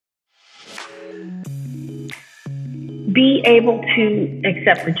be able to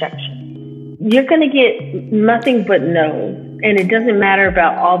accept rejection. You're going to get nothing but no's, and it doesn't matter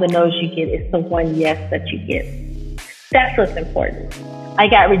about all the no's you get. It's the one yes that you get. That's what's important. I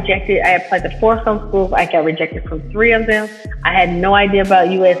got rejected. I applied to 4 film schools. I got rejected from 3 of them. I had no idea about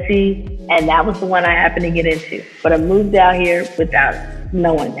USC, and that was the one I happened to get into. But I moved out here without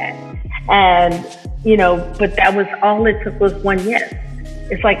knowing that. And, but that was all it took was one yes.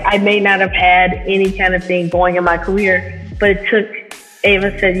 It's like I may not have had any kind of thing going in my career, but it took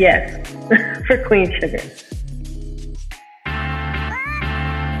Ava said yes for Queen Sugar.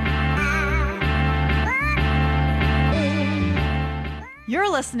 You're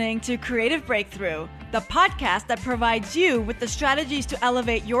listening to Creative Breakthrough, the podcast that provides you with the strategies to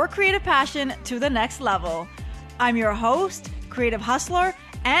elevate your creative passion to the next level. I'm your host, creative hustler,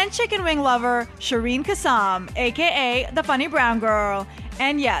 and chicken wing lover, Shireen Kassam, aka the Funny Brown Girl.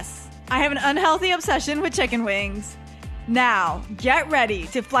 And yes, I have an unhealthy obsession with chicken wings. Now, get ready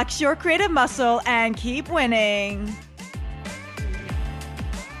to flex your creative muscle and keep winning.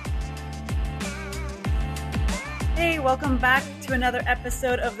 Hey, welcome back to another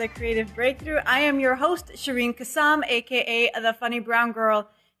episode of the Creative Breakthrough. I am your host, Shireen Kassam, aka the Funny Brown Girl.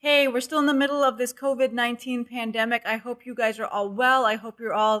 Hey, we're still in the middle of this COVID-19 pandemic. I hope you guys are all well. I hope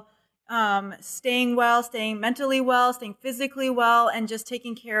you're all staying well, staying mentally well, staying physically well, and just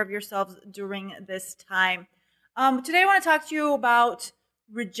taking care of yourselves during this time. Today I want to talk to you about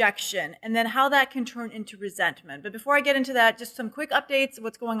rejection and then how that can turn into resentment. But before I get into that, just some quick updates of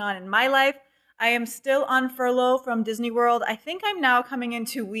what's going on in my life. I am still on furlough from Disney World. I think I'm now coming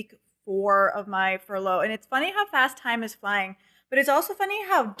into week 4 of my furlough. And it's funny how fast time is flying, but it's also funny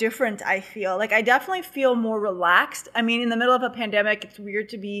how different I feel. Like I definitely feel more relaxed. I mean, in the middle of a pandemic, it's weird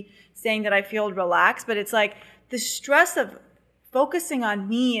to be saying that I feel relaxed, but it's like the stress of focusing on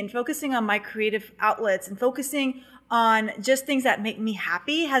me and focusing on my creative outlets and focusing on just things that make me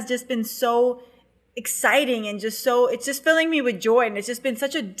happy has just been so exciting and it's just filling me with joy. And it's just been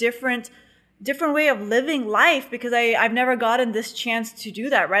such a different way of living life because I've never gotten this chance to do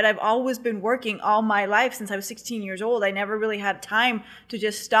that, right? I've always been working all my life since I was 16 years old. I never really had time to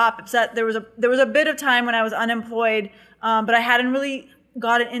just stop. Except there was a bit of time when I was unemployed, but I hadn't really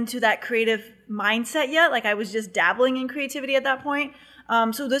gotten into that creative mindset yet. Like I was just dabbling in creativity at that point.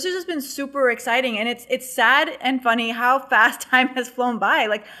 So this has just been super exciting, and it's sad and funny how fast time has flown by.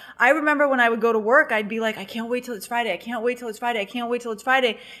 Like I remember when I would go to work, I'd be like, I can't wait till it's Friday. I can't wait till it's Friday. I can't wait till it's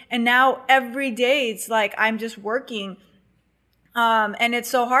Friday. And now every day it's like I'm just working. And it's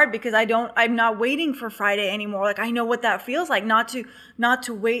so hard because I'm not waiting for Friday anymore. Like I know what that feels like not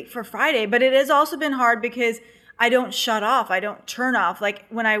to wait for Friday, but it has also been hard because I don't shut off. I don't turn off. Like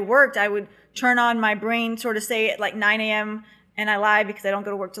when I worked, I would turn on my brain, sort of say at like 9 a.m. And I lie because I don't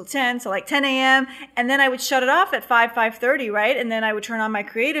go to work till 10. So like 10 a.m. And then I would shut it off at 5:30, right? And then I would turn on my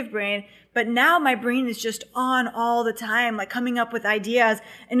creative brain. But now my brain is just on all the time, like coming up with ideas.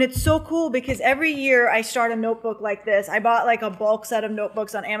 And it's so cool because every year I start a notebook like this. I bought like a bulk set of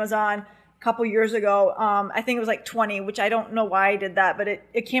notebooks on Amazon a couple years ago. I think it was like 20, which I don't know why I did that, but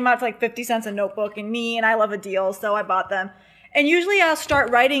it came out to like 50 cents a notebook, and I love a deal. So I bought them. And usually I'll start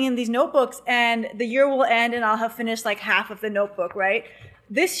writing in these notebooks and the year will end and I'll have finished like half of the notebook, right?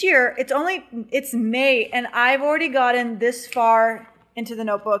 This year, it's May and I've already gotten this far into the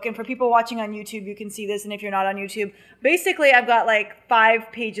notebook. And for people watching on YouTube, you can see this. And if you're not on YouTube, basically I've got like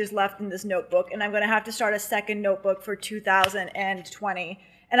 5 pages left in this notebook and I'm going to have to start a second notebook for 2020.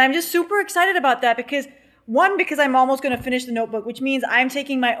 And I'm just super excited about that because I'm almost going to finish the notebook, which means I'm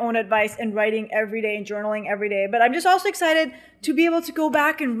taking my own advice and writing every day and journaling every day. But I'm just also excited to be able to go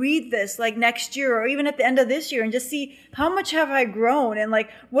back and read this like next year or even at the end of this year and just see how much have I grown and like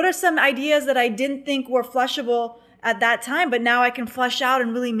what are some ideas that I didn't think were fleshable at that time, but now I can flesh out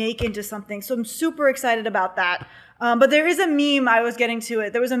and really make into something. So I'm super excited about that. But there is a meme, I was getting to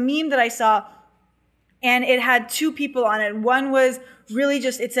it. There was a meme that I saw and it had 2 people on it. One was really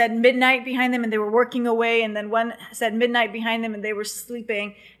just, it said midnight behind them and they were working away. And then one said midnight behind them and they were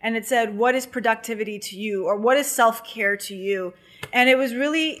sleeping. And it said, what is productivity to you? Or what is self-care to you? And it was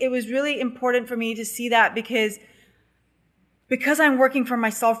really important for me to see that because I'm working for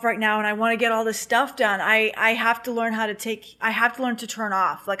myself right now and I want to get all this stuff done. I have to learn I have to learn to turn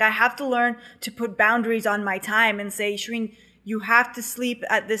off. Like I have to learn to put boundaries on my time and say, Shireen, you have to sleep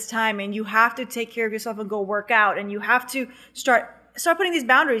at this time and you have to take care of yourself and go work out and you have to start start putting these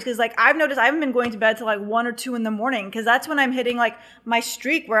boundaries. Cause like I've noticed I haven't been going to bed till like 1 or 2 in the morning. Cause that's when I'm hitting like my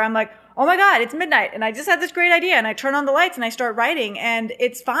streak where I'm like, oh my God, it's midnight and I just had this great idea and I turn on the lights and I start writing and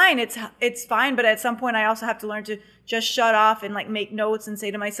it's fine. It's fine. But at some point I also have to learn to just shut off and like make notes and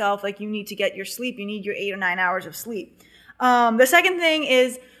say to myself, like, you need to get your sleep. You need your 8 or 9 hours of sleep. The second thing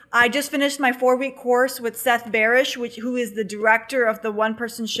is I just finished my 4-week course with Seth Barish, who is the director of the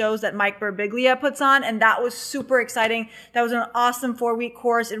one-person shows that Mike Birbiglia puts on. And that was super exciting. That was an awesome 4-week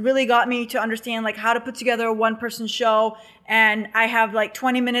course. It really got me to understand like how to put together a one-person show. And I have like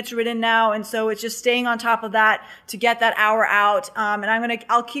 20 minutes written now. And so it's just staying on top of that to get that hour out. And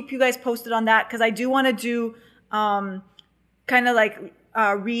I'll keep you guys posted on that because I do want to do, kind of like,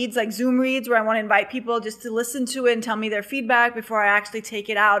 reads, like Zoom reads, where I want to invite people just to listen to it and tell me their feedback before I actually take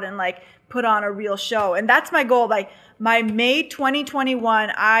it out and like put on a real show. And that's my goal. Like my May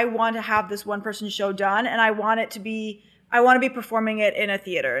 2021, I want to have this one person show done and I want to be performing it in a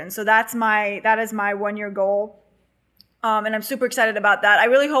theater. And so that is my 1-year goal. And I'm super excited about that. I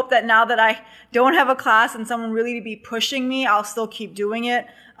really hope that now that I don't have a class and someone really to be pushing me, I'll still keep doing it.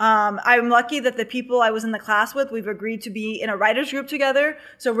 I'm lucky that the people I was in the class with, we've agreed to be in a writer's group together.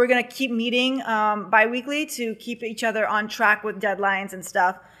 So we're going to keep meeting bi-weekly to keep each other on track with deadlines and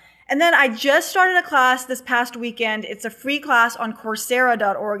stuff. And then I just started a class this past weekend. It's a free class on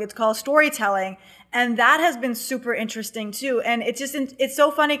Coursera.org. It's called Storytelling. And that has been super interesting too. And it's so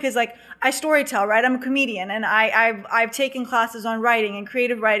funny because like I storytell, right? I'm a comedian and I've taken classes on writing and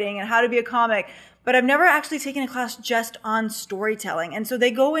creative writing and how to be a comic, but I've never actually taken a class just on storytelling. And so they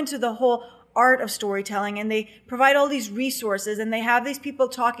go into the whole art of storytelling and they provide all these resources and they have these people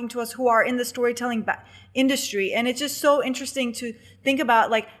talking to us who are in the storytelling industry. And it's just so interesting to think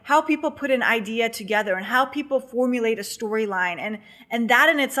about like how people put an idea together and how people formulate a storyline. And that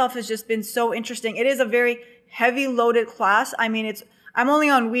in itself has just been so interesting. It is a very heavy loaded class. I mean, I'm only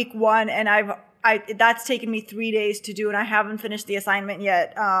on week 1 and that's taken me 3 days to do and I haven't finished the assignment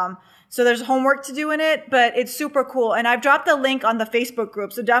yet. So there's homework to do in it, but it's super cool. And I've dropped the link on the Facebook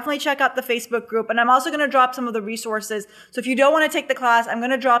group. So definitely check out the Facebook group. And I'm also going to drop some of the resources. So if you don't want to take the class, I'm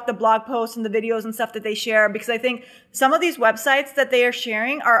going to drop the blog posts and the videos and stuff that they share because I think some of these websites that they are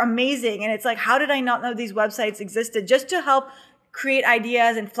sharing are amazing. And it's like, how did I not know these websites existed? Just to help create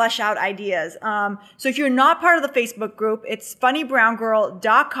ideas and flesh out ideas. So if you're not part of the Facebook group, it's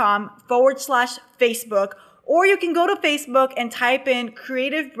funnybrown.com/Facebook. Or you can go to Facebook and type in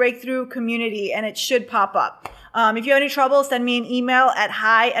Creative Breakthrough Community and it should pop up. If you have any trouble, send me an email at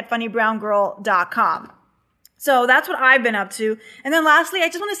hi@funnybrownGirl.com. So that's what I've been up to. And then lastly, I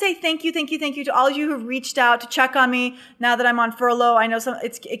just want to say thank you to all of you who've reached out to check on me now that I'm on furlough. I know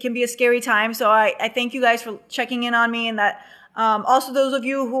it can be a scary time. So I thank you guys for checking in on me and that, also those of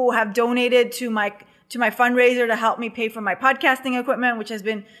you who have donated to my fundraiser to help me pay for my podcasting equipment, which has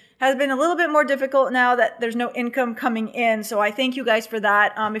been a little bit more difficult now that there's no income coming in. So I thank you guys for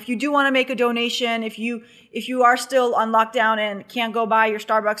that. If you do want to make a donation, if you are still on lockdown and can't go buy your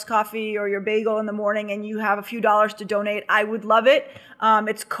Starbucks coffee or your bagel in the morning and you have a few dollars to donate, I would love it.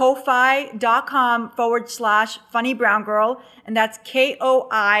 It's ko-fi.com/funnybrown and that's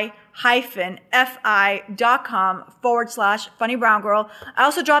KOI-fi.com/funnybrown. I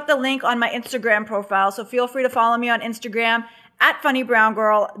also dropped the link on my Instagram profile. So feel free to follow me on Instagram at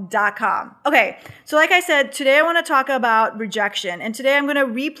funnybrownGirl.com. Okay, so like I said, today I want to talk about rejection. And today I'm going to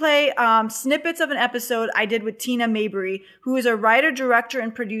replay snippets of an episode I did with Tina Mabry, who is a writer, director,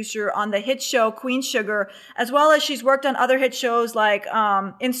 and producer on the hit show Queen Sugar, as well as she's worked on other hit shows like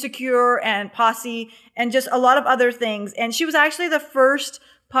Insecure and Posse, and just a lot of other things. And she was actually the first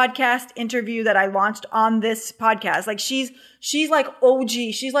podcast interview that I launched on this podcast. Like she's like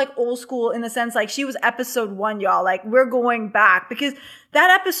OG. She's like old school in the sense like she was episode 1, y'all. Like we're going back because that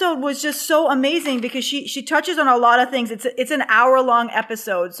episode was just so amazing because she touches on a lot of things. It's an hour-long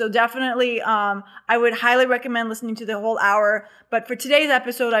episode. So definitely I would highly recommend listening to the whole hour. But for today's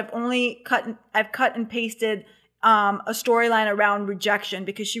episode, I've cut and pasted a storyline around rejection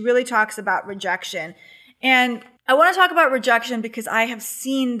because she really talks about rejection. And I want to talk about rejection because I have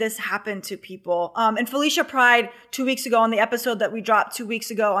seen this happen to people. And Felicia Pride 2 weeks ago on the episode that we dropped 2 weeks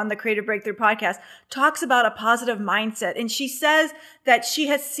ago on the Creative Breakthrough podcast talks about a positive mindset. And she says that she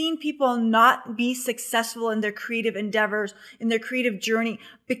has seen people not be successful in their creative endeavors, in their creative journey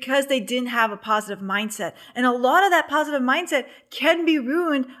because they didn't have a positive mindset. And a lot of that positive mindset can be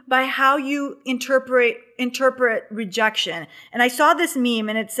ruined by how you interpret rejection. And I saw this meme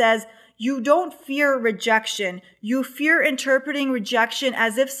and it says, you don't fear rejection. You fear interpreting rejection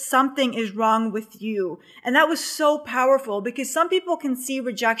as if something is wrong with you. And that was so powerful because some people can see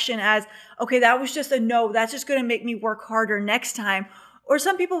rejection as, okay, that was just a no. That's just going to make me work harder next time. Or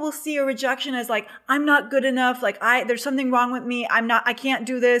some people will see a rejection as like, I'm not good enough. Like there's something wrong with me. I can't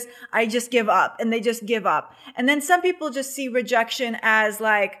do this. I just give up, and they just give up. And then some people just see rejection as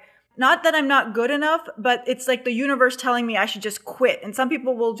like, not that I'm not good enough, but it's like the universe telling me I should just quit. And some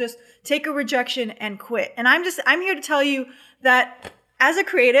people will just take a rejection and quit. And I'm here to tell you that as a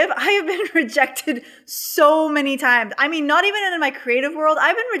creative, I have been rejected so many times. I mean, not even in my creative world.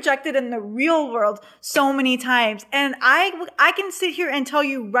 I've been rejected in the real world so many times. And I can sit here and tell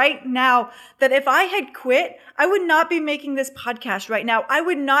you right now that if I had quit, I would not be making this podcast right now. I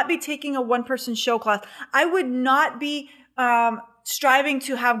would not be taking a one-person show class. I would not be striving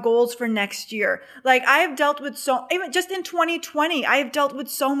to have goals for next year. Like I have dealt with even just in 2020, I have dealt with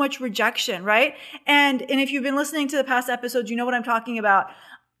so much rejection, right? And if you've been listening to the past episodes, you know what I'm talking about.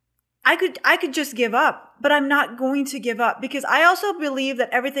 I could just give up, but I'm not going to give up because I also believe that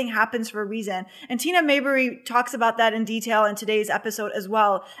everything happens for a reason. And Tina Mabry talks about that in detail in today's episode as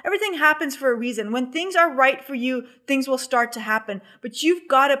well. Everything happens for a reason. When things are right for you, things will start to happen, but you've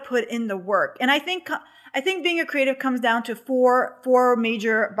got to put in the work. And I think being a creative comes down to four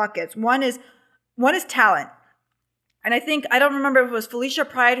major buckets. One is talent. And I don't remember if it was Felicia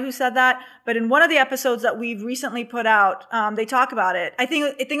Pride who said that, but in one of the episodes that we've recently put out, they talk about it. I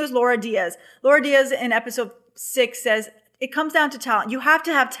think it was Laura Diaz. Laura Diaz in episode 6 says it comes down to talent. You have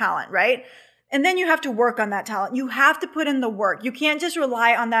to have talent, right? And then you have to work on that talent. You have to put in the work. You can't just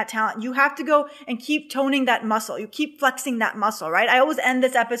rely on that talent. You have to go and keep toning that muscle. You keep flexing that muscle, right? I always end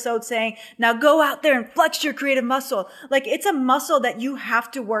this episode saying, now go out there and flex your creative muscle. Like it's a muscle that you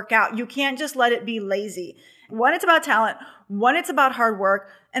have to work out. You can't just let it be lazy. One, it's about talent. One, it's about hard work.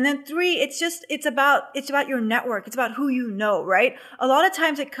 And then 3, it's about your network. It's about who you know, right? A lot of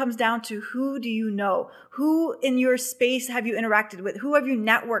times it comes down to who do you know? Who in your space have you interacted with? Who have you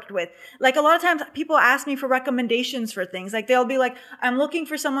networked with? Like a lot of times people ask me for recommendations for things. Like they'll be like, I'm looking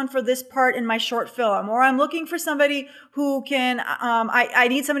for someone for this part in my short film, or I'm looking for somebody who can, I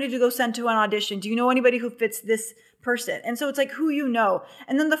need somebody to go send to an audition. Do you know anybody who fits this person? And so it's like who you know.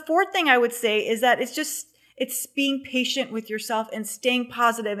 And then the 4th thing I would say is that it's being patient with yourself and staying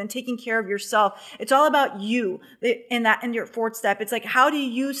positive and taking care of yourself. It's all about you in your 4th step. It's like, how do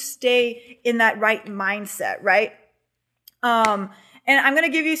you stay in that right mindset, right? And I'm going to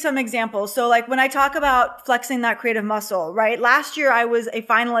give you some examples. So like when I talk about flexing that creative muscle, right? Last year I was a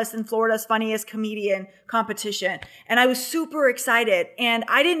finalist in Florida's Funniest Comedian competition, and I was super excited, and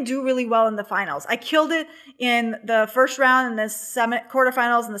I didn't do really well in the finals. I killed it in the first round and the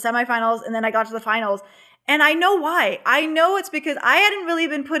quarterfinals and the semifinals, and then I got to the finals. And I know why. I know it's because I hadn't really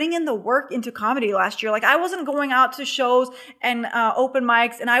been putting in the work into comedy last year. Like I wasn't going out to shows and open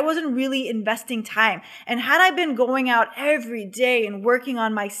mics, and I wasn't really investing time. And had I been going out every day and working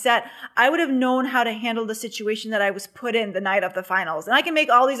on my set, I would have known how to handle the situation that I was put in the night of the finals. And I can make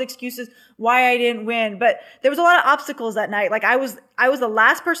all these excuses why I didn't win, but there was a lot of obstacles that night. Like I was the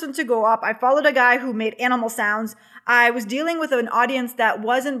last person to go up. I followed a guy who made animal sounds. I was dealing with an audience that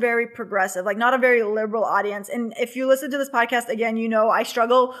wasn't very progressive, like not a very liberal audience. And if you listen to this podcast again, you know I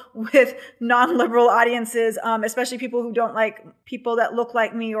struggle with non-liberal audiences, especially people who don't like people that look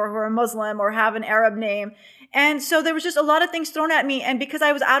like me or who are Muslim or have an Arab name. And so there was just a lot of things thrown at me. And because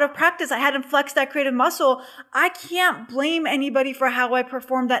I was out of practice, I hadn't flexed that creative muscle. I can't blame anybody for how I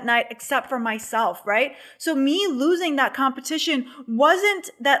performed that night except for myself, right? So me losing that competition wasn't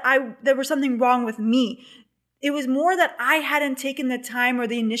that there was something wrong with me. It was more that I hadn't taken the time or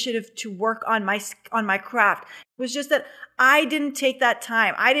the initiative to work on my craft. It was just that I didn't take that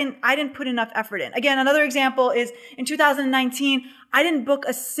time. I didn't put enough effort in. Again, another example is in 2019, I didn't book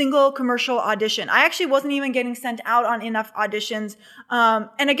a single commercial audition. I actually wasn't even getting sent out on enough auditions.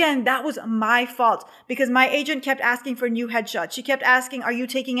 And again, that was my fault because my agent kept asking for new headshots. She kept asking, are you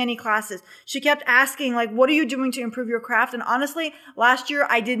taking any classes? She kept asking, like, what are you doing to improve your craft? And honestly, last year,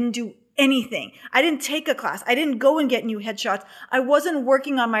 I didn't do anything. I didn't take a class. I didn't go and get new headshots. I wasn't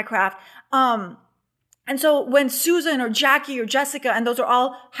working on my craft. And so when Susan or Jackie or Jessica, and those are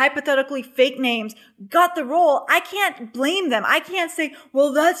all hypothetically fake names, got the role, I can't blame them. I can't say,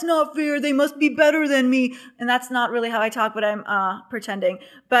 well, that's not fair. They must be better than me. And that's not really how I talk, but I'm pretending.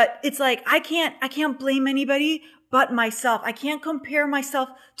 But it's like, I can't blame anybody. but myself. I can't compare myself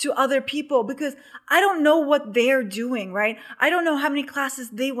to other people because I don't know what they're doing, right? I don't know how many classes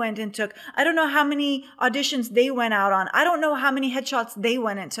they went and took. I don't know how many auditions they went out on. I don't know how many headshots they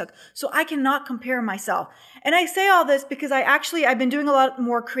went and took. So I cannot compare myself. And I say all this because I've been doing a lot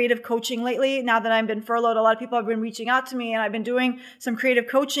more creative coaching lately. Now that I've been furloughed, a lot of people have been reaching out to me, and I've been doing some creative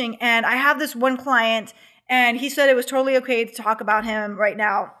coaching. And I have this one client, and he said it was totally okay to talk about him right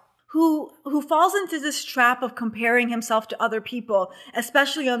now, who falls into this trap of comparing himself to other people,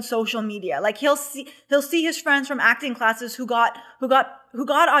 especially on social media. Like he'll see his friends from acting classes who got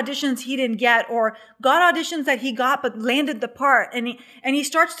auditions he didn't get, or got auditions that he got but landed the part, and he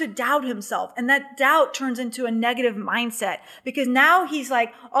starts to doubt himself, and that doubt turns into a negative mindset because now he's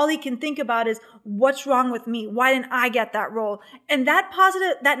like, all he can think about is, what's wrong with me? Why didn't I get that role? And that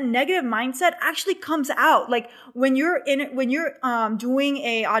negative mindset actually comes out. Like when you're doing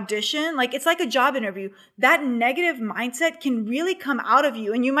a audition, like it's like a job interview, that negative mindset can really come out of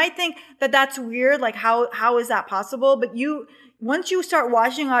you. And you might think that that's weird. Like how is that possible? But once you start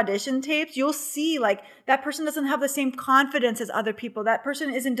watching audition tapes, you'll see like that person doesn't have the same confidence as other people. That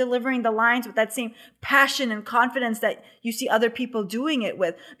person isn't delivering the lines with that same passion and confidence that you see other people doing it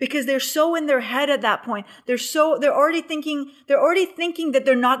with, because they're so in their head at that point. They're already thinking that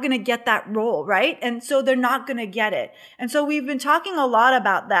they're not going to get that role, right? And so they're not going to get it. And so we've been talking a lot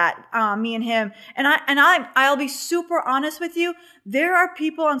about that, me and him. And I'll be super honest with you. There are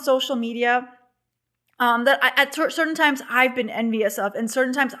people on social media that at certain times I've been envious of, and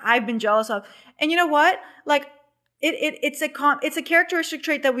certain times I've been jealous of. And you know what? Like it's a characteristic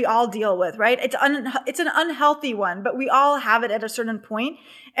trait that we all deal with, right? It's an unhealthy one, but we all have it at a certain point.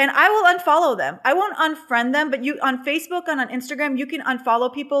 And I will unfollow them. I won't unfriend them, but on Facebook and on Instagram, you can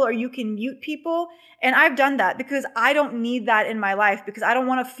unfollow people or you can mute people. And I've done that because I don't need that in my life, because I don't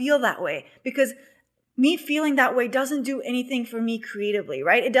want to feel that way, because me feeling that way doesn't do anything for me creatively,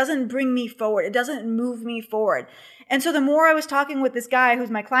 right? It doesn't bring me forward. It doesn't move me forward. And so the more I was talking with this guy who's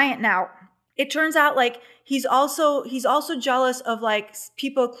my client now, it turns out like he's also jealous of like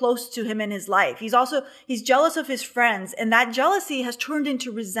people close to him in his life. He's jealous of his friends, and that jealousy has turned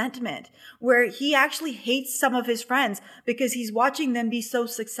into resentment, where he actually hates some of his friends because he's watching them be so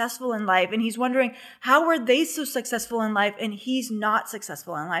successful in life, and he's wondering, how are they so successful in life and he's not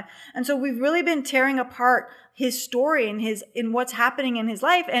successful in life? And so we've really been tearing apart his story and in what's happening in his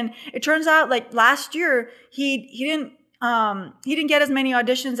life. And it turns out like last year he didn't get as many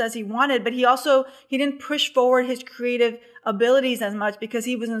auditions as he wanted, but he didn't push forward his creative abilities as much because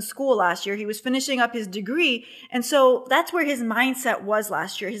he was in school last year. He was finishing up his degree. And so that's where his mindset was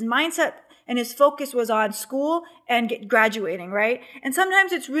last year. His mindset and his focus was on school and graduating, right? And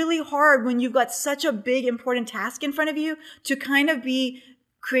sometimes it's really hard when you've got such a big, important task in front of you to kind of be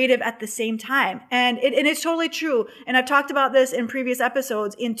creative at the same time. And it's totally true. And I've talked about this in previous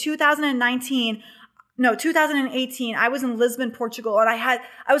episodes. In 2018, I was in Lisbon, Portugal, and I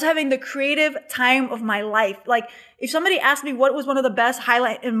was having the creative time of my life. Like if somebody asked me what was one of the best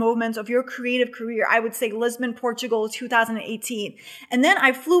highlight and moments of your creative career, I would say Lisbon, Portugal, 2018. And then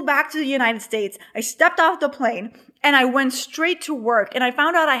I flew back to the United States. I stepped off the plane and I went straight to work, and I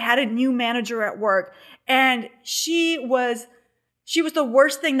found out I had a new manager at work, and she was the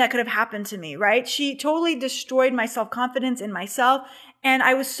worst thing that could have happened to me, right? She totally destroyed my self-confidence in myself. And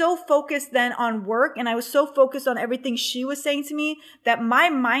I was so focused then on work, and I was so focused on everything she was saying to me, that my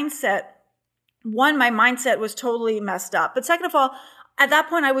mindset was totally messed up. But second of all, at that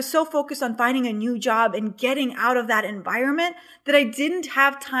point, I was so focused on finding a new job and getting out of that environment that I didn't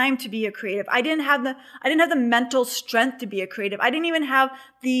have time to be a creative. I didn't have the mental strength to be a creative. I didn't even have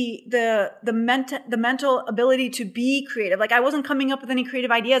the mental ability to be creative. Like I wasn't coming up with any creative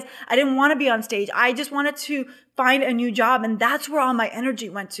ideas. I didn't want to be on stage. I just wanted to find a new job, and that's where all my energy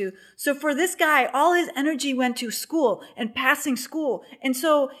went to. So for this guy, all his energy went to school and passing school. And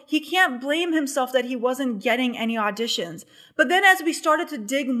so he can't blame himself that he wasn't getting any auditions. But then as we started to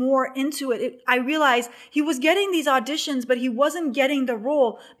dig more into it, I realized he was getting these auditions, but he wasn't getting the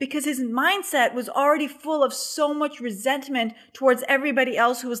role because his mindset was already full of so much resentment towards everybody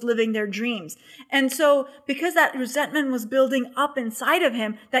else who was living their dreams. And so because that resentment was building up inside of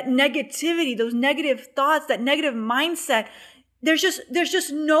him, that negativity, those negative thoughts, that negative mindset, there's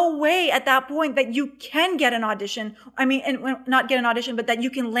just no way at that point that you can get an audition. I mean, and not get an audition, but that you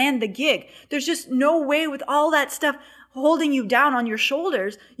can land the gig. There's just no way with all that stuff holding you down on your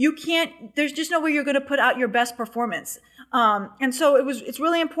shoulders. There's just no way you're going to put out your best performance. And so it's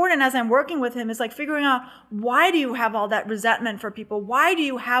really important as I'm working with him, is like figuring out, why do you have all that resentment for people? Why do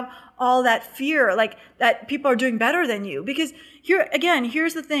you have all that fear, like that people are doing better than you? Because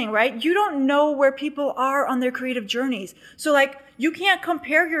here's the thing, right? You don't know where people are on their creative journeys. So like, you can't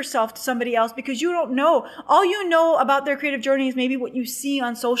compare yourself to somebody else because you don't know. All you know about their creative journey is maybe what you see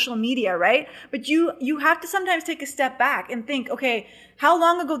on social media, right? But you have to sometimes take a step back and think, okay, how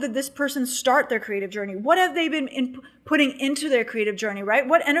long ago did this person start their creative journey? What have they been putting into their creative journey, right?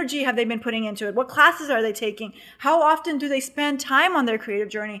 What energy have they been putting into it? What classes are they taking? How often do they spend time on their creative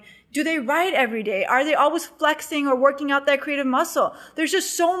journey? Do they write every day? Are they always flexing or working out that creative muscle? There's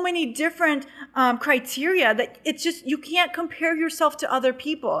just so many different criteria that it's just, you can't compare yourself to other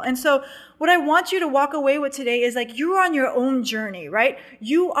people. And so what I want you to walk away with today is like, you're on your own journey, right?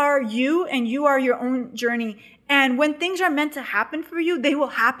 You are you and you are your own journey. And when things are meant to happen for you, they will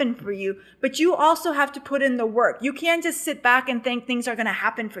happen for you. But you also have to put in the work. You can't just sit back and think things are going to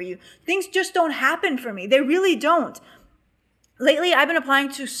happen for you. Things just don't happen for me. They really don't. Lately, I've been applying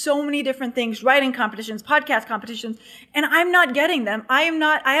to so many different things, writing competitions, podcast competitions, and I'm not getting them. I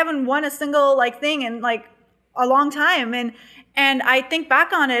haven't won a single thing in a long time. And I think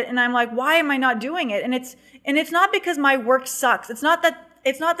back on it and I'm like, why am I not doing it? And it's not because my work sucks. It's not that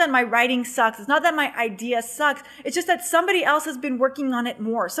my writing sucks. It's not that my idea sucks. It's just that somebody else has been working on it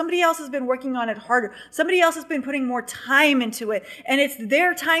more. Somebody else has been working on it harder. Somebody else has been putting more time into it. And it's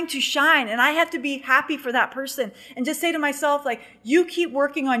their time to shine. And I have to be happy for that person and just say to myself, like, you keep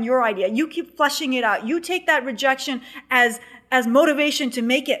working on your idea. You keep fleshing it out. You take that rejection as motivation to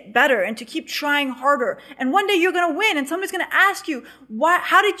make it better and to keep trying harder. And one day you're going to win and somebody's going to ask you,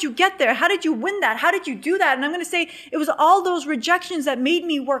 how did you get there? How did you win that? How did you do that? And I'm going to say, it was all those rejections that made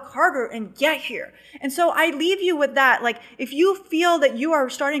me work harder and get here. And so I leave you with that. Like, if you feel that you are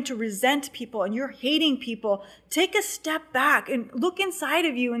starting to resent people and you're hating people, take a step back and look inside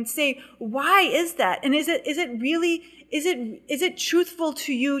of you and say, why is that? And is it truthful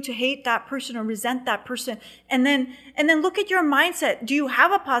to you to hate that person or resent that person? And then look at your mindset. Do you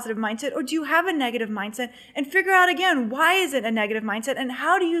have a positive mindset or do you have a negative mindset? And figure out again, why is it a negative mindset and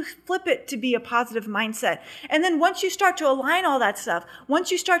how do you flip it to be a positive mindset? And then once you start to align all that stuff,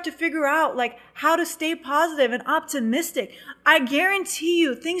 once you start to figure out like how to stay positive and optimistic, I guarantee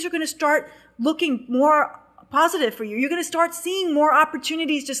you things are going to start looking more positive for you. You're going to start seeing more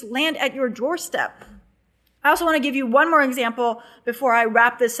opportunities just land at your doorstep. I also want to give you one more example before I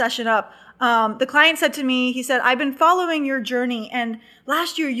wrap this session up. The client said to me, he said, I've been following your journey. And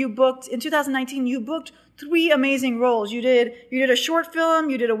last year in 2019, you booked 3 amazing roles. You did a short film,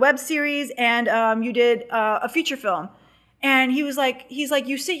 you did a web series, and you did a feature film. And he's like,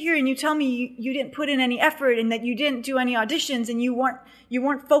 you sit here and you tell me you didn't put in any effort and that you didn't do any auditions and you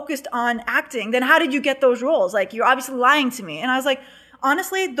weren't focused on acting. Then how did you get those roles? Like, you're obviously lying to me. And I was like,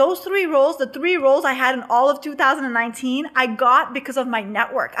 honestly, those 3 roles, the 3 roles I had in all of 2019, I got because of my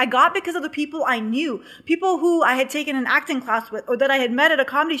network. I got because of the people I knew. People who I had taken an acting class with or that I had met at a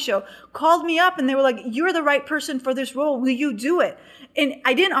comedy show called me up and they were like, you're the right person for this role. Will you do it? And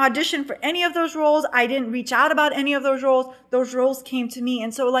I didn't audition for any of those roles. I didn't reach out about any of those roles. Those roles came to me.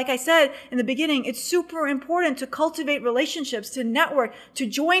 And so, like I said in the beginning, it's super important to cultivate relationships, to network, to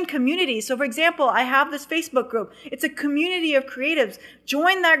join communities. So for example, I have this Facebook group. It's a community of creatives.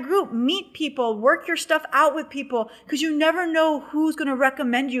 Join that group, meet people, work your stuff out with people, because you never know who's going to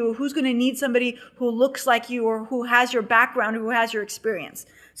recommend you, who's going to need somebody who looks like you or who has your background, or who has your experience.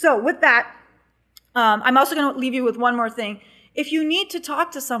 So with that, I'm also going to leave you with one more thing. If you need to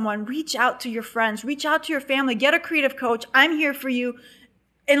talk to someone, reach out to your friends, reach out to your family, get a creative coach. I'm here for you.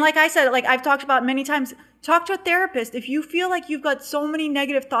 And like I said, like I've talked about many times, talk to a therapist. If you feel like you've got so many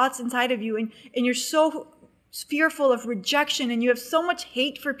negative thoughts inside of you and you're so fearful of rejection and you have so much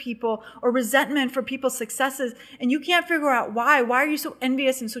hate for people or resentment for people's successes and you can't figure out why are you so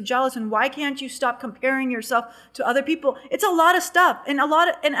envious and so jealous and why can't you stop comparing yourself to other people? It's a lot of stuff and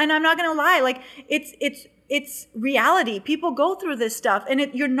and I'm not going to lie, like it's reality. People go through this stuff and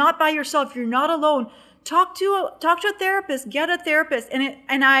you're not by yourself. You're not alone. Talk to a therapist, get a therapist.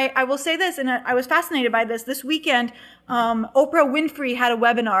 And I will say this, and I was fascinated by this weekend. Oprah Winfrey had a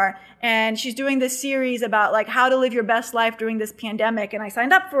webinar and she's doing this series about like how to live your best life during this pandemic. And I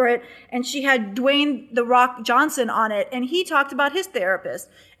signed up for it and she had Dwayne "The Rock" Johnson on it. And he talked about his therapist.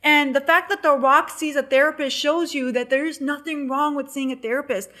 And the fact that The Rock sees a therapist shows you that there is nothing wrong with seeing a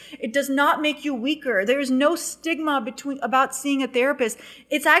therapist. It does not make you weaker. There is no stigma about seeing a therapist.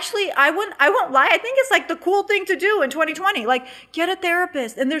 It's actually, I won't lie, I think it's like the cool thing to do in 2020. Like, get a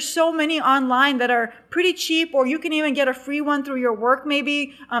therapist. And there's so many online that are pretty cheap, or you can even get a free one through your work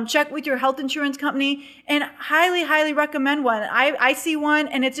maybe. Check with your health insurance company, and highly, highly recommend one. I see one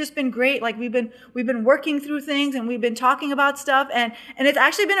and it's just been great. Like we've been working through things and we've been talking about stuff, and it's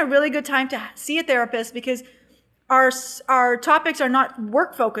actually been a really good time to see a therapist, because our topics are not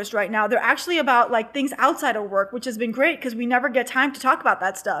work focused right now. They're actually about like things outside of work, which has been great because we never get time to talk about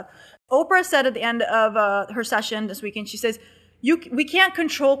that stuff. Oprah said at the end of her session this weekend, she says, we can't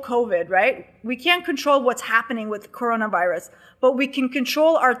control COVID, right? We can't control what's happening with coronavirus, but we can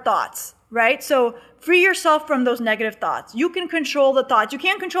control our thoughts, right? So free yourself from those negative thoughts. You can control the thoughts. You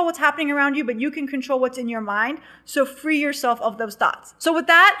can't control what's happening around you, but you can control what's in your mind. So free yourself of those thoughts. So with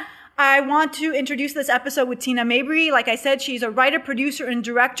that, I want to introduce this episode with Tina Mabry. Like I said, she's a writer, producer, and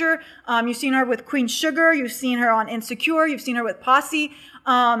director. You've seen her with Queen Sugar. You've seen her on Insecure. You've seen her with Posse.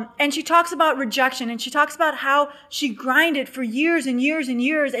 And she talks about rejection, and she talks about how she grinded for years and years and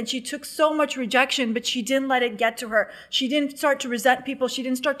years, and she took so much rejection, but she didn't let it get to her. She didn't start to resent people. She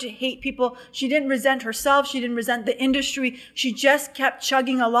didn't start to hate people. She didn't resent herself. She didn't resent the industry. She just kept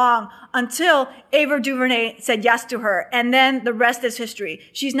chugging along until Ava DuVernay said yes to her. And then the rest is history.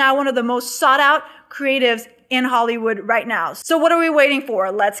 She's now one of the most sought out creatives in Hollywood right now. So what are we waiting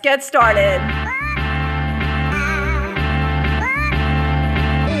for? Let's get started.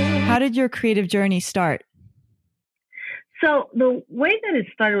 How did your creative journey start? So the way that it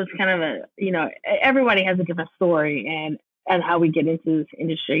started was kind of everybody has a different story and how we get into this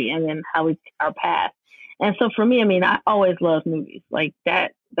industry and then our path. And so for me, I mean, I always loved movies. Like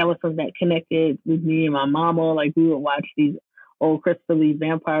that was something that connected with me and my mama. Like we would watch these old Christopher Lee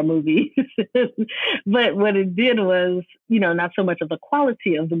vampire movies. But what it did was, not so much of the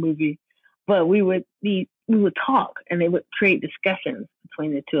quality of the movie, but we would talk and they would create discussions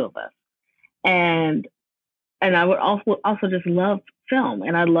between the two of us. And I would also just love film,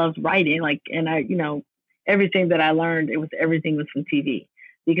 and I loved writing, everything that I learned, everything was from TV,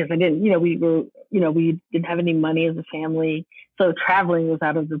 because I didn't, we didn't have any money as a family. So traveling was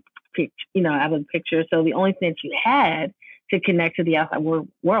out of the picture. So the only thing that you had to connect to the outside world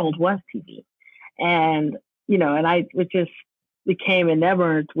was TV. And, it just became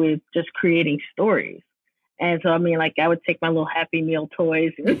enamored with just creating stories. And so, I mean, I would take my little Happy Meal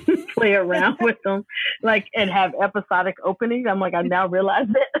toys and play around with them, and have episodic openings. I'm like, I now realize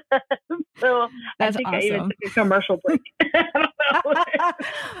it. So that's I think awesome. I even took a commercial break. I don't know.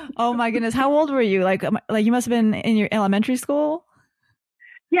 Oh my goodness. How old were you? Like you must have been in your elementary school?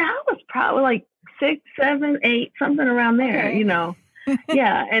 Yeah, I was probably 6, 7, 8, something around there, Okay.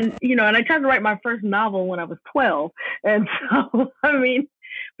 Yeah. And, and I tried to write my first novel when I was 12. And so, I mean,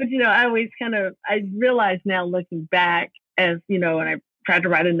 but, I always I realize now looking back as, and I tried to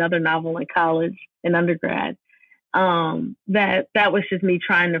write another novel in college and undergrad, that was just me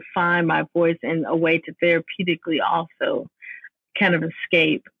trying to find my voice and a way to therapeutically also kind of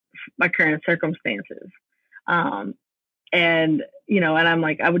escape my current circumstances. And I'm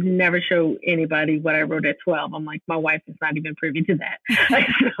like, I would never show anybody what I wrote at 12. I'm like, my wife is not even privy to that.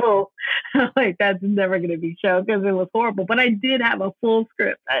 So that's never going to be shown because it was horrible. But I did have a full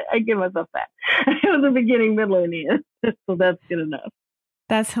script. I give myself that. It was the beginning, middle, and end. So that's good enough.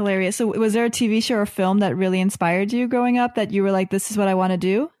 That's hilarious. So was there a TV show or film that really inspired you growing up that you were like, this is what I want to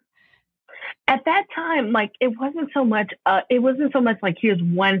do? At that time, it wasn't so much like here's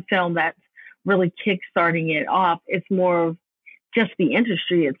one film that's really kickstarting it off. It's more of just the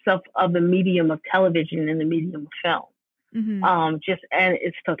industry itself of the medium of television and the medium of film, and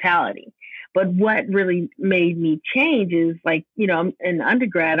its totality. But what really made me change is I'm in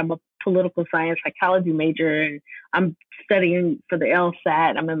undergrad, I'm a political science psychology major, and I'm studying for the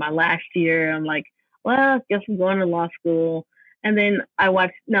LSAT. I'm in my last year. I'm like, well, I guess I'm going to law school. And then I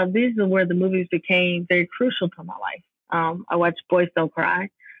watched, now these are where the movies became very crucial to my life. I watched Boys Don't Cry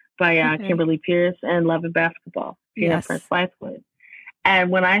by Kimberly Pierce and Love and Basketball, Prince Bythewood. And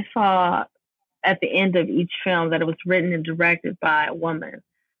when I saw at the end of each film that it was written and directed by a woman,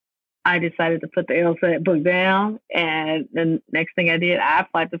 I decided to put the LSAT book down. And the next thing I did, I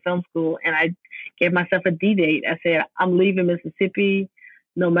applied to film school and I gave myself a D-date. I said, I'm leaving Mississippi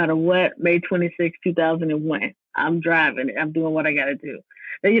no matter what, May 26, 2001. I'm driving. I'm doing what I got to do.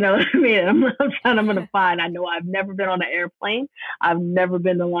 You know what I mean? I'm going to find. I know I've never been on an airplane. I've never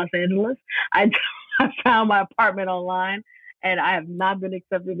been to Los Angeles. I found my apartment online, and I have not been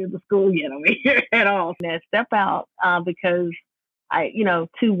accepted into school yet over here at all. And I step out because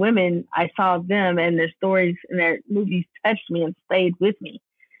two women, I saw them and their stories and their movies touched me and stayed with me.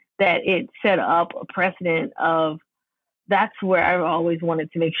 That it set up a precedent of that's where I've always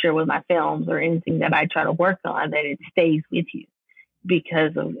wanted to make sure with my films or anything that I try to work on that it stays with you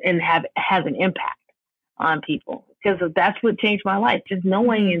because of and has an impact on people. Because that's what changed my life. Just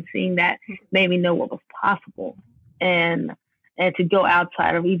knowing and seeing that made me know what was possible. And to go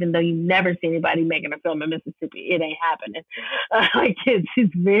outside of, even though you never see anybody making a film in Mississippi, it ain't happening.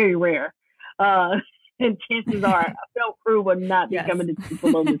 It's very rare. and chances are a film crew would not be Yes. coming to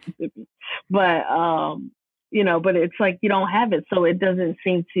Tupelo, Mississippi. But but it's like you don't have it, so it doesn't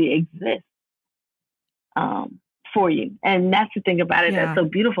seem to exist for you. And that's the thing about it that's so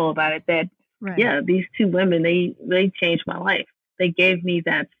beautiful about it. That these two women, they changed my life. They gave me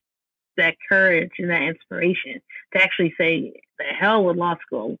that courage and that inspiration to actually say, the hell with law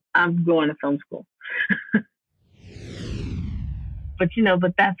school, I'm going to film school. But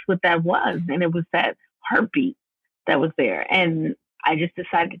that's what that was. And it was that heartbeat that was there. And I just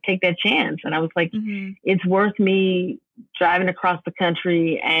decided to take that chance. And I was like, it's worth me driving across the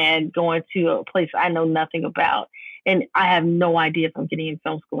country and going to a place I know nothing about. And I have no idea if I'm getting in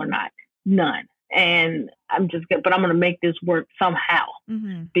film school or not. None. And but I'm going to make this work somehow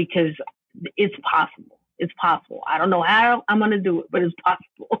because it's possible. It's possible. I don't know how I'm going to do it, but it's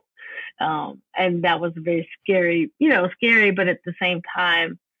possible. And that was a very scary, but at the same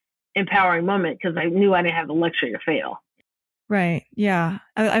time, empowering moment because I knew I didn't have the luxury to fail. Right. Yeah.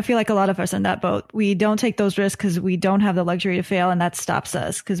 I feel like a lot of us in that boat. We don't take those risks because we don't have the luxury to fail, and that stops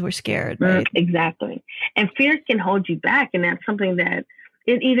us because we're scared. Right. Exactly. And fear can hold you back, and that's something that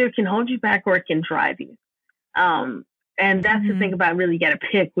it either can hold you back or it can drive you. And that's the thing about really got to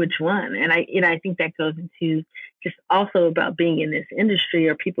pick which one. And I think that goes into just also about being in this industry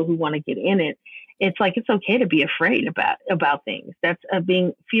or people who want to get in it. It's like, it's okay to be afraid about things. That's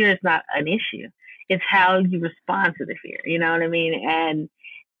fear is not an issue. It's how you respond to the fear. You know what I mean? And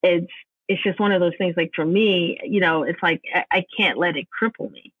it's just one of those things. Like for me, it's like, I can't let it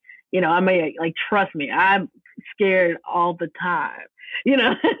cripple me. I may trust me. I'm scared all the time,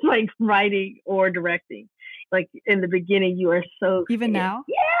 it's like writing or directing. Like in the beginning, you are so even scared. now.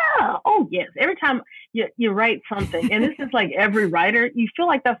 Yeah. Oh yes. Every time you write something, and this is like every writer, you feel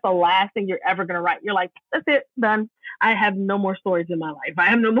like that's the last thing you're ever gonna write. You're like, that's it, done. I have no more stories in my life. I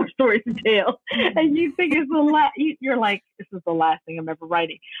have no more stories to tell. And you think it's the last. You're like, this is the last thing I'm ever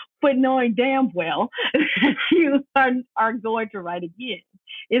writing, but knowing damn well that you are going to write again.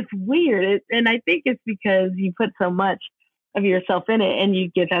 It's weird, and I think it's because you put so much of yourself in it and you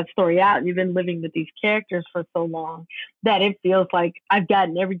get that story out and you've been living with these characters for so long that it feels like I've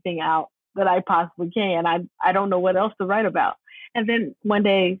gotten everything out that I possibly can. I don't know what else to write about. And then one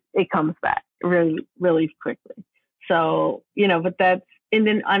day it comes back really, really quickly. So, but that's, and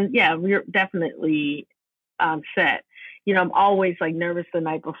then we're definitely on set. I'm always like nervous the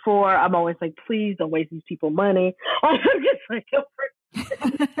night before. I'm always like, please don't waste these people money. I'm just like,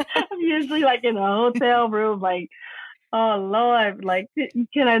 I'm usually like in a hotel room, like, oh Lord, like,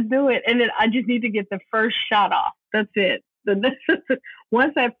 can I do it? And then I just need to get the first shot off. That's it.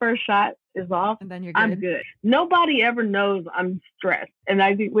 Once that first shot is off, and then I'm good. Nobody ever knows I'm stressed. And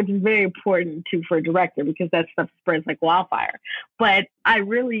I think, which is very important too for a director, because that stuff spreads like wildfire. But I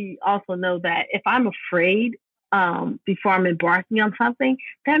really also know that if I'm afraid before I'm embarking on something,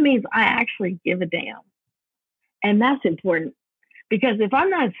 that means I actually give a damn. And that's important, because if I'm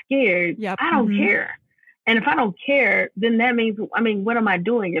not scared, I don't care. And if I don't care, then that means, what am I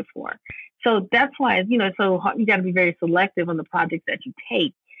doing it for? So that's why, so you got to be very selective on the projects that you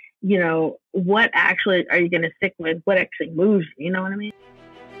take. What actually are you going to stick with? What actually moves you? You know what I mean?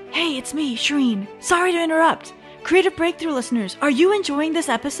 Hey, it's me, Shireen. Sorry to interrupt. Creative Breakthrough listeners, are you enjoying this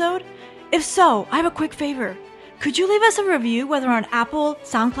episode? If so, I have a quick favor. Could you leave us a review, whether on Apple,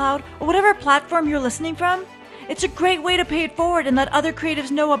 SoundCloud, or whatever platform you're listening from? It's a great way to pay it forward and let other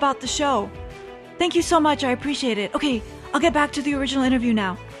creatives know about the show. Thank you so much. I appreciate it. Okay, I'll get back to the original interview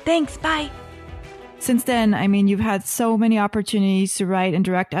now. Thanks. Bye. Since then, you've had so many opportunities to write and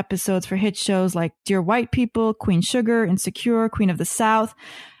direct episodes for hit shows like Dear White People, Queen Sugar, Insecure, Queen of the South.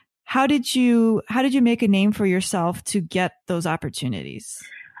 How did you make a name for yourself to get those opportunities?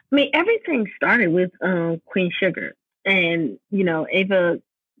 Everything started with Queen Sugar, and Ava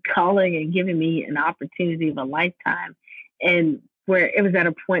calling and giving me an opportunity of a lifetime, and where it was at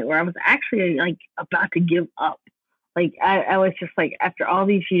a point where I was actually like about to give up. Like I was just like, after all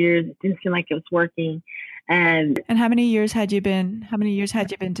these years, it didn't seem like it was working. And how many years had you been doing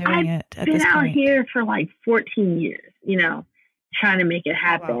it at this point? I've been out here for like 14 years, trying to make it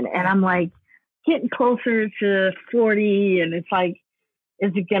happen. Oh, wow. And I'm like getting closer to 40, and it's like,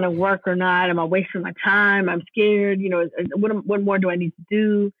 is it going to work or not? Am I wasting my time? I'm scared. What more do I need to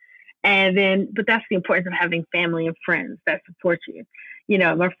do? And then, but that's the importance of having family and friends that support you.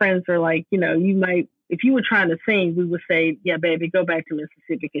 My friends are like, you might, if you were trying to sing, we would say, yeah, baby, go back to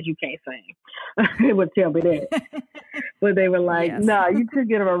Mississippi because you can't sing. They would tell me that. But they were like, yes. No, you should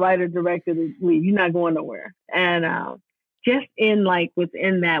get a writer director to leave. You're not going nowhere. And just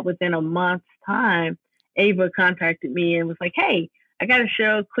within a month's time, Ava contacted me and was like, hey, I got a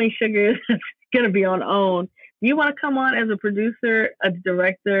show, Queen Sugar, is going to be on OWN. Do you want to come on as a producer, a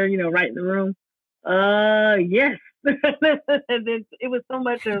director, right in the room? Yes. And it was so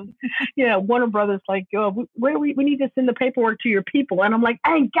much of, Warner Brothers like, where we need to send the paperwork to your people. And I'm like,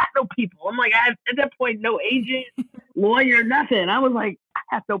 I ain't got no people. I'm like, I had, at that point, no agent, lawyer, nothing. I was like, I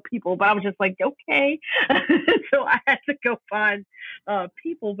have no people, but I was just like, okay. So I had to go find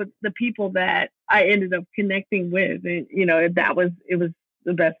people, but the people that I ended up connecting with, and, it was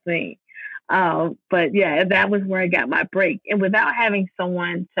the best thing. But yeah, that was where I got my break. And without having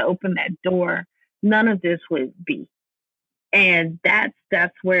someone to open that door, none of this would be. And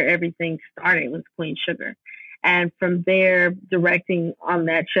that's where everything started, was Queen Sugar. And from there, directing on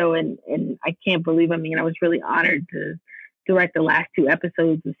that show, and I can't believe, I was really honored to direct the last 2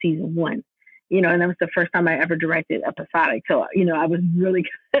 episodes of season 1. And that was the first time I ever directed episodic. So, I was really,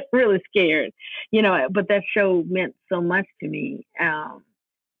 really scared, but that show meant so much to me.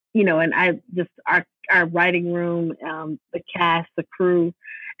 And I just, our writing room, the cast, the crew,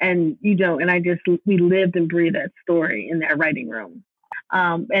 and, we lived and breathed that story in that writing room.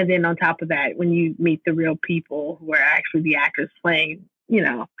 And then on top of that, when you meet the real people who are actually the actors playing,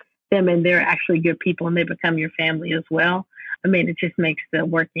 them, and they're actually good people and they become your family as well. It just makes the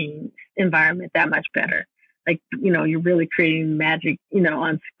working environment that much better. Like, you're really creating magic,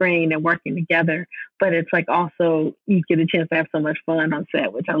 on screen and working together. But it's like also you get a chance to have so much fun on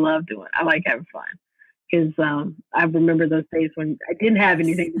set, which I love doing. I like having fun because I remember those days when I didn't have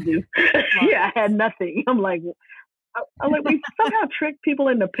anything to do. Yeah, I had nothing. I'm like, we somehow tricked people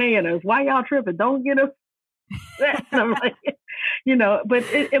into paying us. Why y'all tripping? Don't get us. And I'm like, but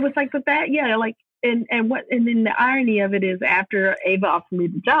it was like, but that, yeah, like, and then the irony of it is, after Ava offered me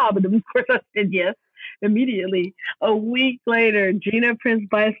the job, and then of course I said yes immediately. A week later, Gina Prince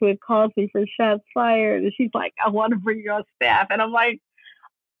Bythewood calls me for Shots Fired, and she's like, I want to bring you on staff. And I'm like,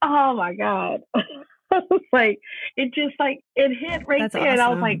 oh my God. Like, it just like, it hit right That's there. awesome. And I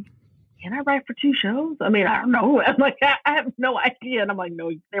was like, can I write for 2 shows? I don't know. I'm like, I have no idea. And I'm like,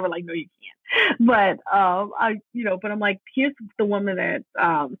 no. They were like, no, you can't. But but I'm like, here's the woman that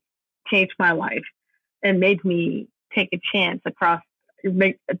changed my life and made me take a chance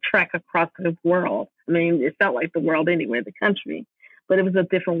make a trek across the world. It felt like the world anyway, the country, but it was a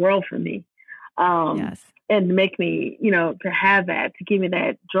different world for me. Yes. And to make me, to have that, to give me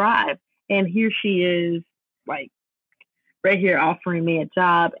that drive. And here she is, like, right here offering me a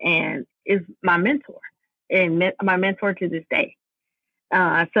job, and is my mentor, and my mentor to this day.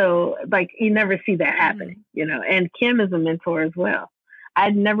 So like, you never see that happening, and Kim is a mentor as well. I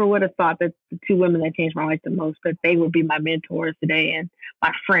never would have thought that the 2 women that changed my life the most, that they would be my mentors today, and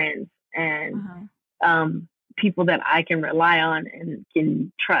my friends, and people that I can rely on and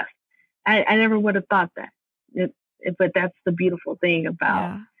can trust. I never would have thought that. But that's the beautiful thing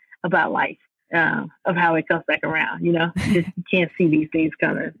about life, of how it comes back around. You can't see these things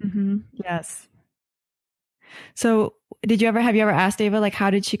coming. Mm-hmm. Yes. So have you ever asked Ava, like, how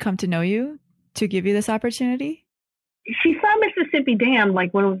did she come to know you to give you this opportunity? She saw Mississippi Dam,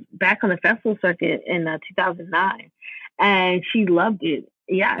 like, when it was back on the festival circuit in 2009, and she loved it.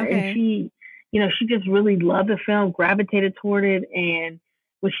 Yeah. Okay. And she just really loved the film, gravitated toward it. And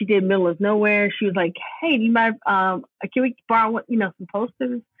when she did Middle of Nowhere, she was like, hey, do you mind, can we borrow, some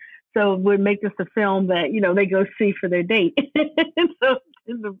posters? So we'd make this a film that, they go see for their date. And so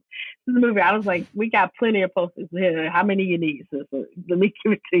in the movie, I was like, we got plenty of posters here. How many you need? So let me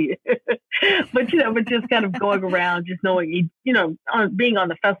give it to you. But just kind of going around, just knowing, being on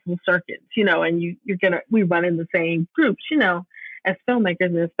the festival circuits, and we run in the same groups, as filmmakers,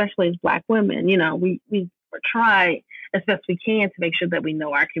 and especially as Black women, we try as best we can to make sure that we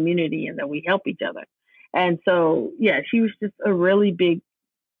know our community and that we help each other. And so, yeah, she was just a really big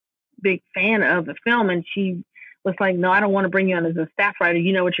fan of the film, and she was like, no, I don't want to bring you on as a staff writer.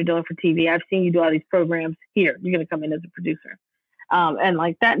 You know what you're doing for TV. I've seen you do all these programs. Here, you're going to come in as a producer. And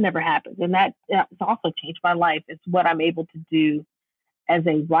like, that never happens. And that also changed my life. It's what I'm able to do as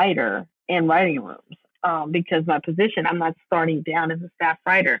a writer in writing rooms. Because my position, I'm not starting down as a staff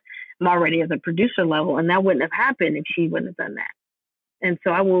writer. I'm already at the producer level, and that wouldn't have happened if she wouldn't have done that. And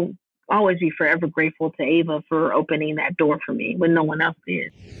so I will always be forever grateful to Ava for opening that door for me when no one else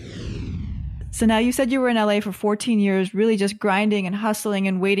did. So now, you said you were in LA for 14 years, really just grinding and hustling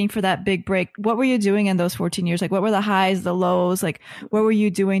and waiting for that big break. What were you doing in those 14 years? Like, what were the highs, the lows? Like, what were you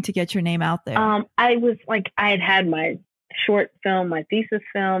doing to get your name out there? I was like, I had my short film, my thesis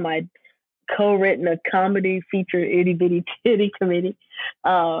film. I'd co-written a comedy feature, Itty Bitty Titty Committee,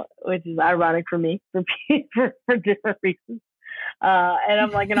 which is ironic for me for different reasons. And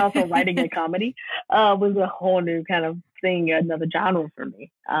I'm like, and also writing a comedy was a whole new kind of thing, another genre for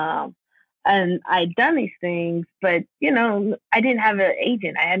me. And I'd done these things, but I didn't have an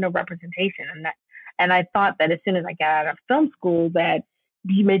agent. I had no representation, and I thought that as soon as I got out of film school, that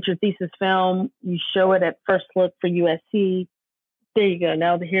you made your thesis film, you show it at first look for USC. There you go.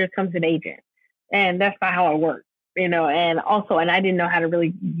 Now here comes an agent, and that's not how it worked. And I didn't know how to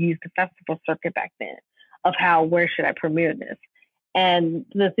really use the festival circuit back then of where should I premiere this. And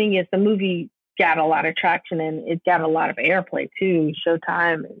the thing is, the movie got a lot of traction and it got a lot of airplay too,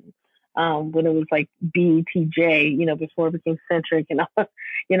 Showtime, and when it was like BETJ, before it became Centric, and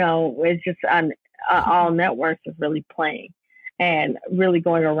it's just on all networks is really playing and really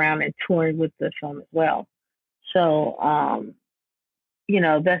going around and touring with the film as well. So,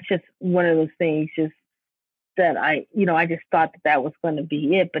 that's just one of those things, just that I just thought that was going to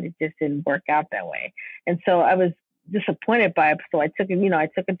be it, but it just didn't work out that way. And so I was disappointed by it. So I took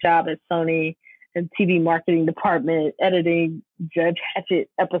a job at Sony in TV marketing department, editing Judge Hatchett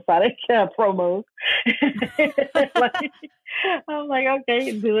episodic promos. I'm like,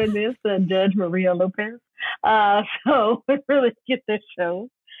 okay, doing this, Judge Maria Lopez. So really get this show.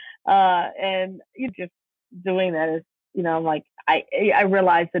 And you just doing that is, like I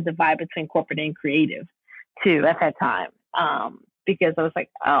realized the divide between corporate and creative too at that time. Because I was like,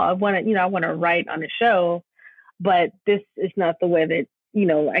 oh, I want to write on a show, but this is not the way that,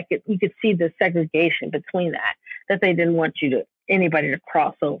 you could see the segregation between that they didn't want anybody to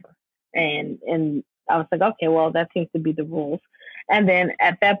cross over. And I was like, okay, well, that seems to be the rules. And then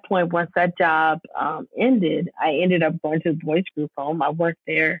at that point, once that job ended, I ended up going to the boys group home. I worked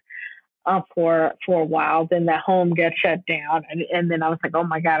there for a while. Then that home got shut down. And then I was like, oh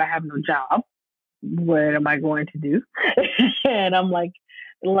my God, I have no job. What am I going to do? And I'm like,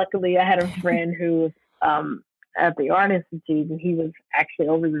 luckily I had a friend who was at the Art Institute, and he was actually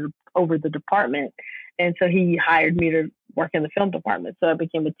over the department. And so he hired me to work in the film department. So I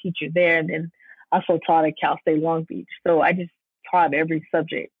became a teacher there, and then also taught at Cal State Long Beach. So I just taught every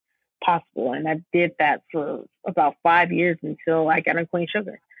subject possible. And I did that for about 5 years until I got on Queen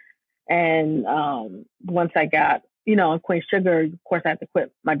Sugar. And once I got, on Queen Sugar, of course, I had to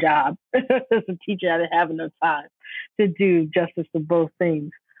quit my job as a teacher. I didn't have enough time to do justice to both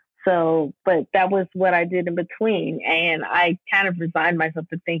things. So, but that was what I did in between. And I kind of resigned myself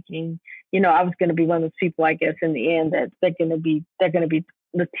to thinking, I was going to be one of those people, I guess, in the end, that they're going to be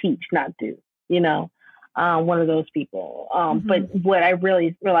the teach, not do, one of those people. But what I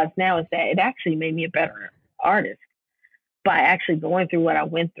really realize now is that it actually made me a better artist by actually going through what I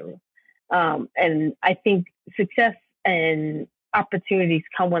went through. And I think success and opportunities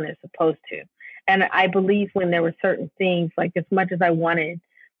come when they're supposed to. And I believe when there were certain things, like as much as I wanted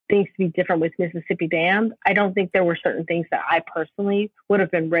things to be different with Mississippi Damned, I don't think there were certain things that I personally would have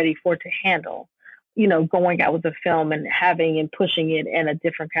been ready for to handle, going out with the film and having and pushing it in a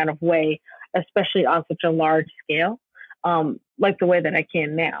different kind of way, especially on such a large scale, like the way that I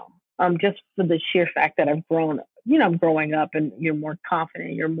can now, just for the sheer fact that I've grown, I'm growing up, and you're more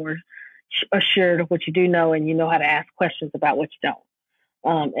confident, you're more assured of what you do know, and you know how to ask questions about what you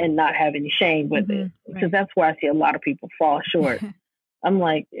don't, and not have any shame with it, because that's where I see a lot of people fall short. I'm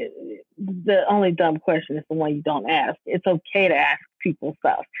like, the only dumb question is the one you don't ask. It's okay to ask people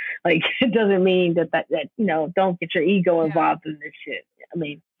stuff. Like, it doesn't mean that don't get your ego involved in this shit. I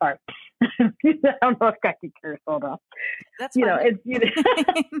mean, sorry. I don't know if I can curse. Hold on. That's fine.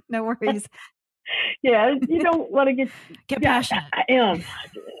 No worries. Yeah, you don't want to get passionate. I am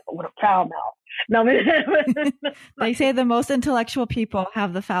with a foul mouth. No, they say the most intellectual people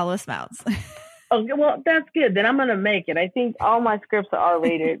have the foulest mouths. Okay, well, that's good. Then I'm going to make it. I think all my scripts are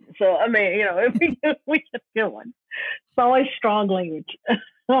R-rated. So, I mean, if we get good one. It's always strong language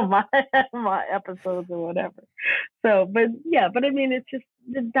on my episodes or whatever. So, but I mean, it's just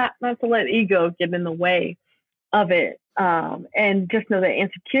not to let ego get in the way of it. And just know that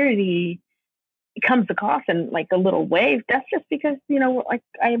insecurity comes across in like a little wave. That's just because, like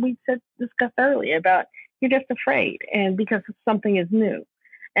we discussed earlier about you're just afraid, and because something is new.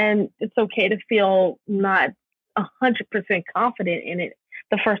 And it's okay to feel not 100% confident in it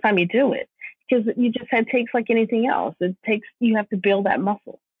the first time you do it, because it takes like anything else. You have to build that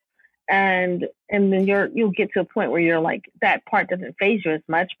muscle, and then you'll get to a point where you're like, that part doesn't faze you as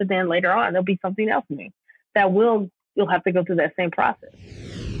much, but then later on there'll be something else new you'll have to go through that same process.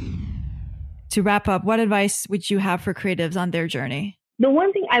 To wrap up, what advice would you have for creatives on their journey? The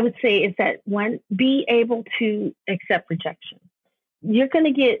one thing I would say is that, one, be able to accept rejection. You're going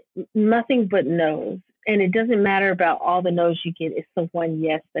to get nothing but no's, and it doesn't matter about all the no's you get. It's the one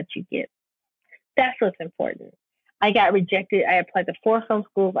yes that you get. That's what's important. I got rejected. I applied to 4 film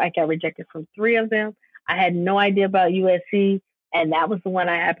schools. I got rejected from 3 of them. I had no idea about USC, and that was the one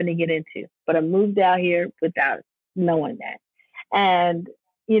I happened to get into. But I moved out here without knowing that. And,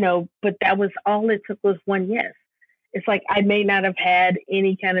 but that was all it took was one yes. It's like I may not have had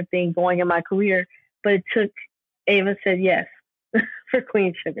any kind of thing going in my career, but it took, Ava said yes for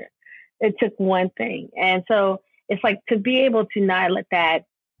Queen Sugar. It took one thing. And so it's like to be able to not let that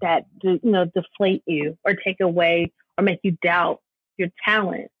deflate you or take away or make you doubt your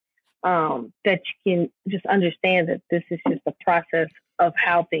talent, that you can just understand that this is just a process of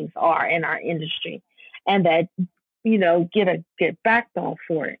how things are in our industry, and that, get backbone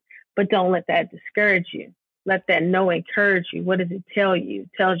for it, but don't let that discourage you. Let that no encourage you. What does it tell you? It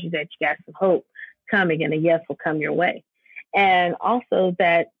tells you that you got some hope coming and a yes will come your way. And also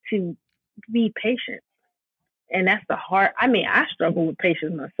that to be patient. And that's the hard, I struggle with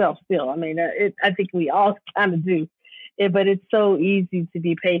patience myself still. I think we all kind of do. But it's so easy to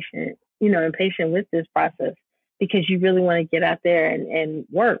be patient, and patient with this process, because you really want to get out there and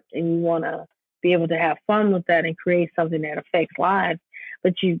work, and you want to be able to have fun with that and create something that affects lives.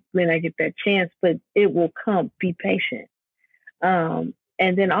 But you may not get that chance, but it will come. Be patient. And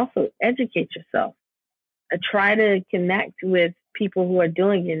then also educate yourself. Try to connect with people who are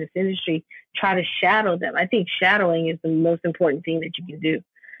doing it in this industry. Try to shadow them. I think shadowing is the most important thing that you can do.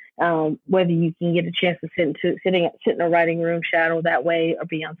 Whether you can get a chance to sit in a writing room, shadow that way, or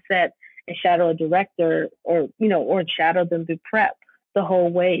be on set and shadow a director, or shadow them through prep the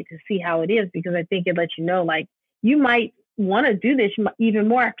whole way to see how it is, because I think it lets you know, like, you might want to do this even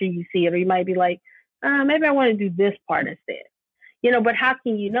more after you see it, or you might be like, maybe I want to do this part instead. But how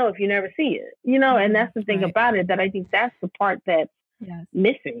can you know if you never see it? And that's the thing about it, that I think that's the part that's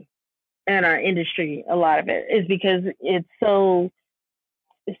missing in our industry. A lot of it is because it's so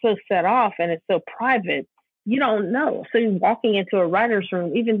set off and it's so private. You don't know. So you're walking into a writer's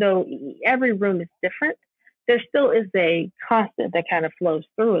room, even though every room is different, there still is a constant that kind of flows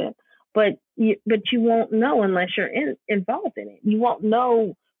through it. But you won't know unless you're involved in it. You won't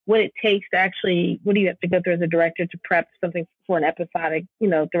know what it takes to actually, what do you have to go through as a director to prep something for an episodic,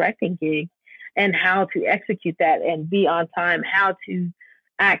 directing gig, and how to execute that and be on time, how to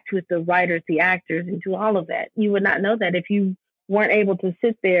act with the writers, the actors, and do all of that. You would not know that if you weren't able to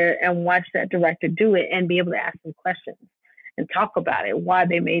sit there and watch that director do it and be able to ask them questions and talk about it, why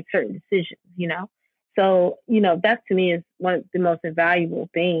they made certain decisions, So, that to me is one of the most invaluable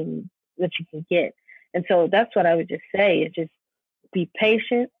things that you can get. And so that's what I would just say, is just be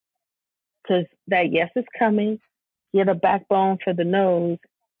patient, because that yes is coming. Get a backbone for the nose,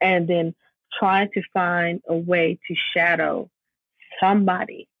 and then try to find a way to shadow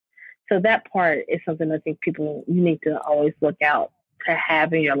somebody. So that part is something I think you need to always look out to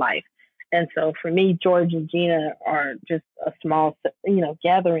have in your life. And so for me, George and Gina are just a small,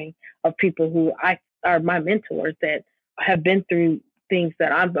 gathering of people who are my mentors, that have been through things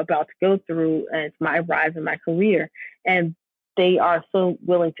that I'm about to go through as my rise in my career. And they are so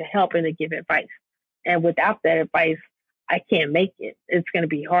willing to help and to give advice. And without that advice, I can't make it. It's going to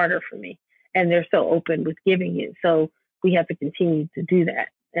be harder for me. And they're so open with giving it. So we have to continue to do that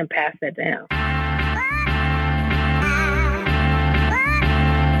and pass that down.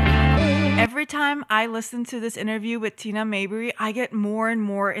 Every time I listen to this interview with Tina Mabry, I get more and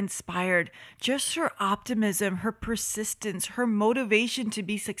more inspired. Just her optimism, her persistence, her motivation to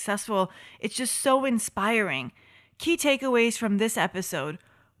be successful. It's just so inspiring. Key takeaways from this episode.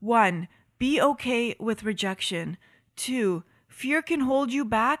 1. Be okay with rejection. 2. Fear can hold you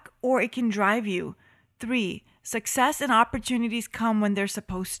back or it can drive you. 3. Success and opportunities come when they're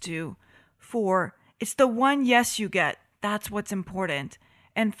supposed to. 4. It's the one yes you get. That's what's important.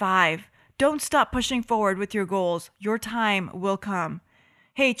 And 5. Don't stop pushing forward with your goals. Your time will come.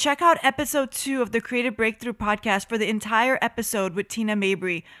 Hey, check out episode 2 of the Creative Breakthrough podcast for the entire episode with Tina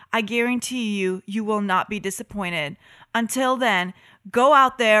Mabry. I guarantee you will not be disappointed. Until then, go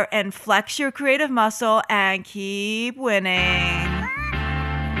out there and flex your creative muscle and keep winning.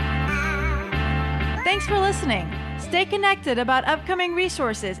 Thanks for listening. Stay connected about upcoming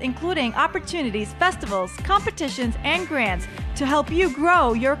resources, including opportunities, festivals, competitions, and grants to help you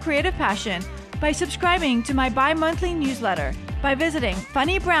grow your creative passion by subscribing to my bi-monthly newsletter by visiting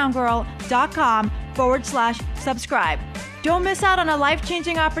funnybrownGirl.com/subscribe. Don't miss out on a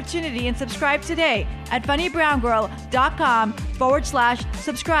life-changing opportunity and subscribe today at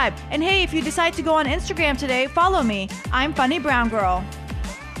funnybrownGirl.com/subscribe. And hey, if you decide to go on Instagram today, follow me. I'm Funny Brown Girl.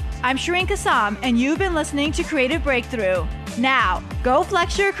 I'm Shireen Kassam, and you've been listening to Creative Breakthrough. Now, go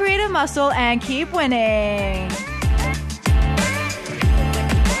flex your creative muscle and keep winning.